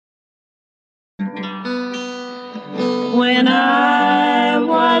When I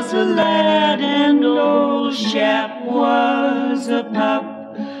was a lad and old Shep was a pup,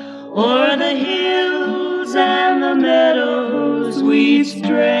 o'er the hills and the meadows we'd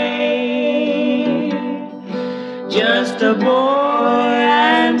stray. Just a boy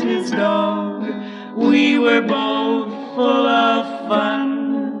and his dog, we were both full of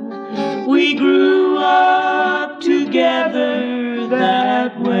fun. We grew up together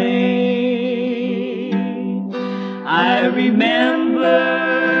that way. I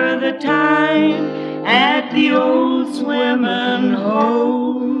remember the time at the old swimming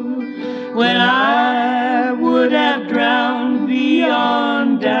hole when I would have drowned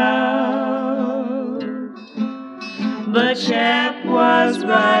beyond doubt. But Shep was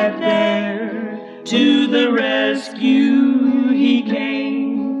right there, to the rescue he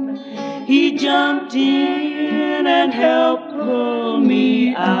came. He jumped in and helped pull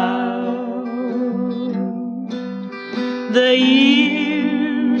me out. The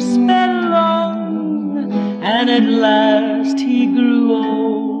years sped along, and at last he grew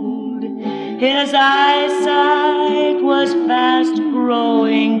old. His eyesight was fast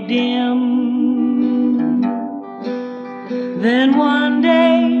growing dim. Then one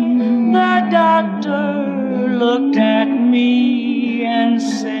day the doctor looked at me and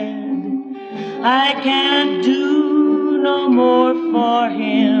said, I can't do no more for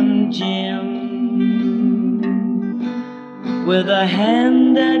him, Jim. With a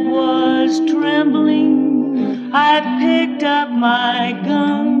hand that was trembling, I picked up my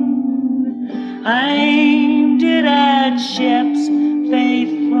gun. I aimed it at Shep's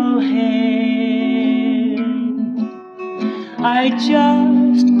faithful head. I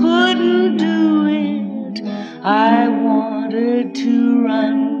just couldn't do it. I wanted to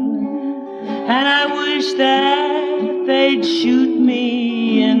run, and I wish that they'd shoot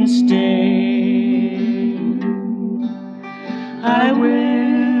me instead. I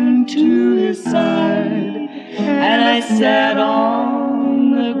went to his side, and I sat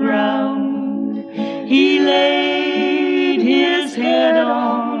on the ground. He laid his head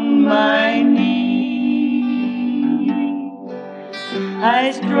on my knee.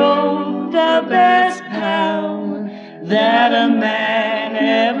 I stroked the best pal that a man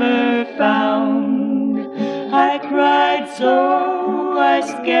ever found. I cried so I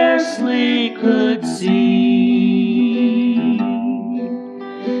scarcely could see.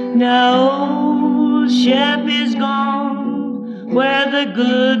 Now old Shep is gone where the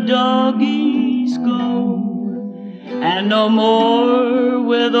good doggies go, and no more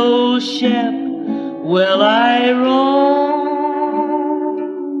with old Shep will I roam.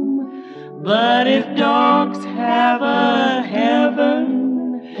 But if dogs have a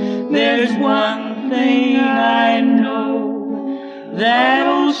heaven, there's one thing I know, that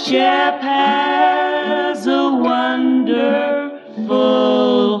old Shep has